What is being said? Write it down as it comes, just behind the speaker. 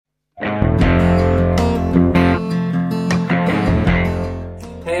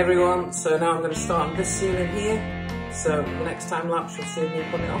everyone, so now I'm going to start on this ceiling here. So the next time lapse you'll see me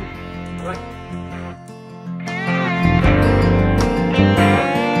put it on. Alright.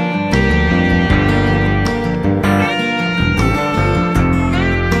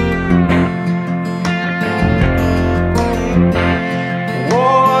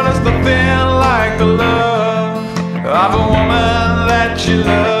 What is the thing like the love of a woman that you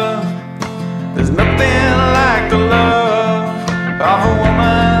love? There's nothing like the love of a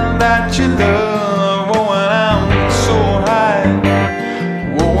woman that you love. Oh, when I'm so high,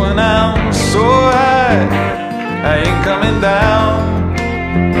 oh, when I'm so high, I ain't coming down.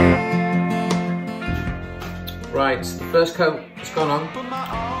 Right, so the first coat has gone on,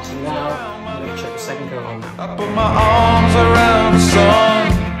 so now I'm going to check the second coat on now. I put my arms around the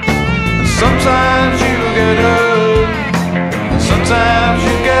sun, and sometimes you get hurt, and sometimes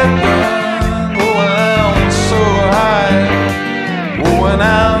you get burned. Oh, when I'm so high, oh, when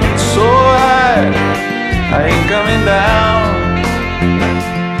I'm so high, I ain't coming down.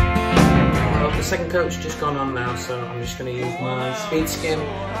 Well, the second coat's just gone on now, so I'm just going to use my speed skim.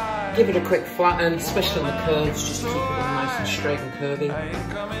 Give it a quick flatten, especially on the curves, just to keep it all nice and straight and curvy.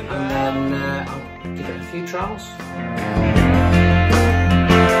 And then I'll give it a few trials.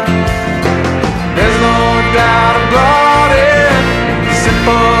 There's no doubt about it, the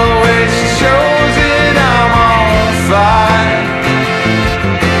simple way she shows it, I'm on fire.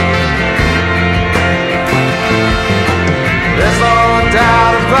 There's no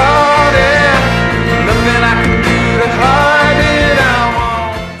doubt about it, nothing I can do to hide it, I'm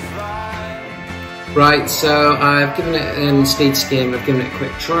on fire. Right, so I've given it a speed skim, I've given it a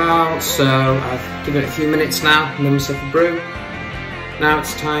quick trial, so I've given it a few minutes now, and then myself a brew. Now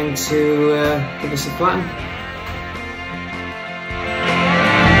it's time to give us a flatten.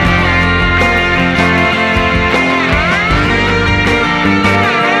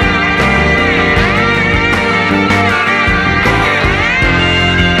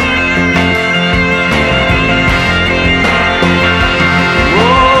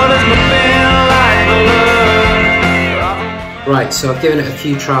 Right, so I've given it a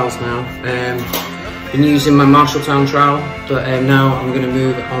few trials now. Been using my Marshalltown trowel, but now I'm going to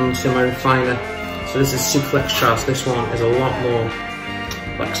move on to my refiner. So this is Superflex trowel, so this one is a lot more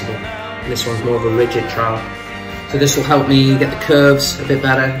flexible. This one's more of a rigid trowel. So this will help me get the curves a bit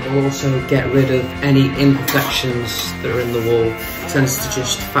better. It will also get rid of any imperfections that are in the wall. It tends to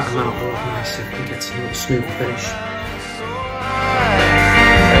just fatten them out a lot nicer and get a much smoother finish.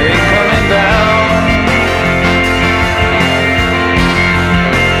 Ain't coming down.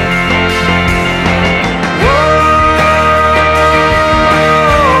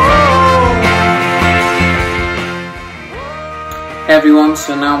 Everyone,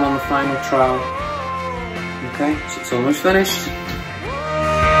 so now I'm on the final trial. Okay, so it's almost finished.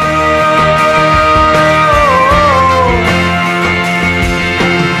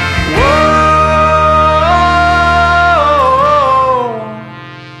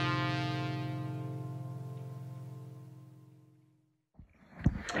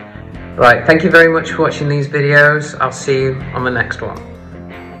 Right, thank you very much for watching these videos. I'll see you on the next one.